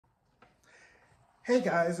Hey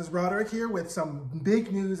guys, it's Roderick here with some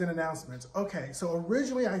big news and announcements. Okay, so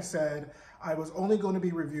originally I said I was only going to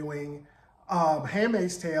be reviewing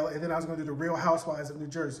Handmaid's Tale, and then I was going to do The Real Housewives of New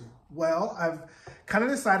Jersey. Well, I've kind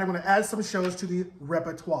of decided I'm going to add some shows to the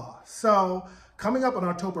repertoire. So coming up on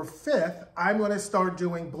October 5th, I'm going to start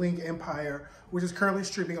doing Bling Empire, which is currently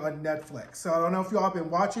streaming on Netflix. So I don't know if you all have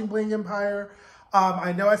been watching Bling Empire.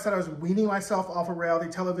 I know I said I was weaning myself off a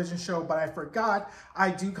reality television show, but I forgot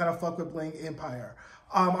I do kind of fuck with Bling Empire.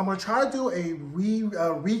 I'm going to try to do a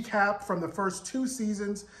recap from the first two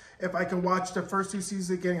seasons. If I can watch the first two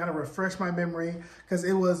seasons again, kind of refresh my memory, because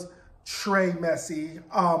it was Trey messy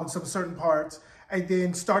in some certain parts. And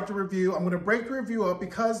then start the review. I'm going to break the review up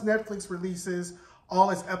because Netflix releases all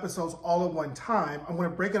its episodes all at one time. I'm going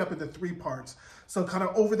to break it up into 3 parts. So kind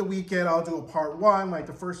of over the weekend, I'll do a part 1, like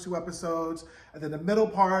the first 2 episodes, and then the middle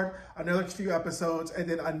part, another few episodes, and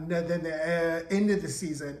then the end of the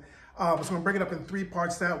season. So I'm going to break it up in 3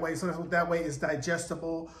 parts that way, so that way it's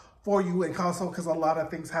digestible for you, and also because a lot of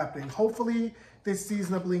things happening. Hopefully, this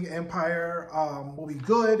season of Bling Empire will be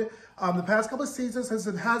good. The past couple of seasons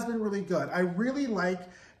has been really good. I really like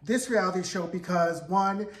this reality show because,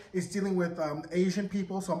 one, it's dealing with Asian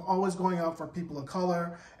people, so I'm always going out for people of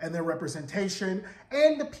color and their representation.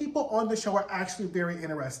 And the people on the show are actually very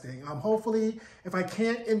interesting. Hopefully, if I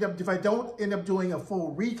don't end up doing a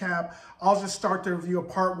full recap, I'll just start the review of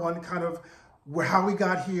part 1, kind of how we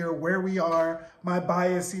got here, where we are, my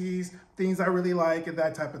biases, things I really like, and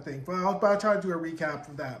that type of thing. But I'll try to do a recap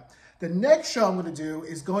for that. The next show I'm going to do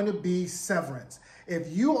is going to be Severance.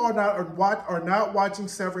 If you are not watching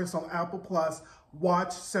Severance on Apple Plus,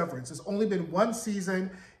 watch Severance. It's only been 1 season.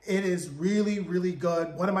 It is really, really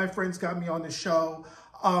good. One of my friends got me on the show.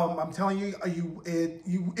 I'm telling you,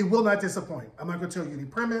 it will not disappoint. I'm not going to tell you the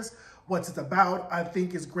premise, what it's about. I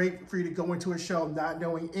think it's great for you to go into a show not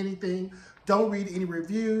knowing anything. Don't read any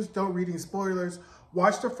reviews. Don't read any spoilers.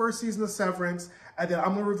 Watch the first season of Severance, and then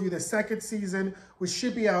I'm going to review the second season, which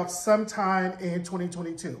should be out sometime in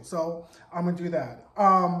 2022. So I'm going to do that.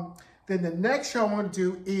 Then the next show I'm going to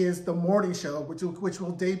do is The Morning Show, which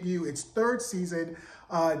will debut its 3rd season,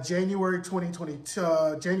 January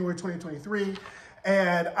 2023.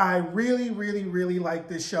 And I really, really, really like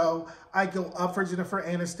this show. I go up for Jennifer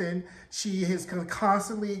Aniston. She is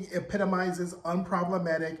constantly epitomizes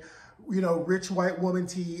unproblematic, rich white woman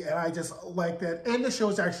tea, and I just like that. And the show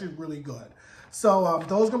is actually really good. So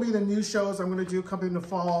those are going to be the new shows I'm going to do coming in the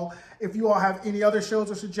fall. If you all have any other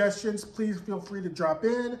shows or suggestions, please feel free to drop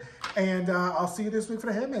in. And I'll see you this week for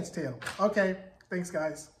The Handmaid's Tale. Okay, thanks,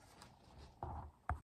 guys.